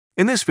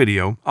In this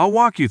video, I'll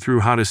walk you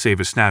through how to save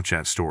a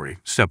Snapchat story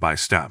step by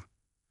step.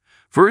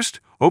 First,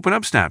 open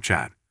up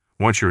Snapchat.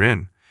 Once you're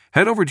in,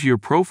 head over to your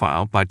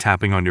profile by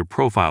tapping on your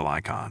profile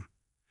icon.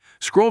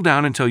 Scroll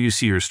down until you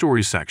see your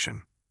Stories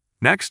section.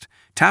 Next,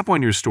 tap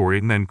on your story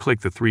and then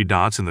click the three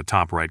dots in the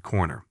top right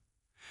corner.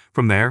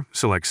 From there,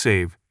 select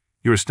Save.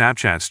 Your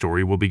Snapchat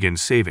story will begin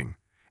saving,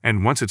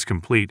 and once it's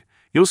complete,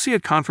 you'll see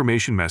a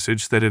confirmation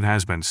message that it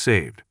has been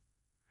saved.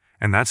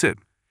 And that's it.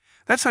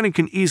 That's how you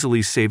can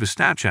easily save a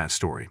Snapchat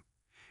story.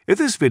 If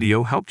this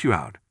video helped you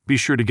out, be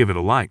sure to give it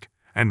a like,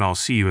 and I'll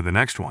see you in the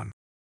next one.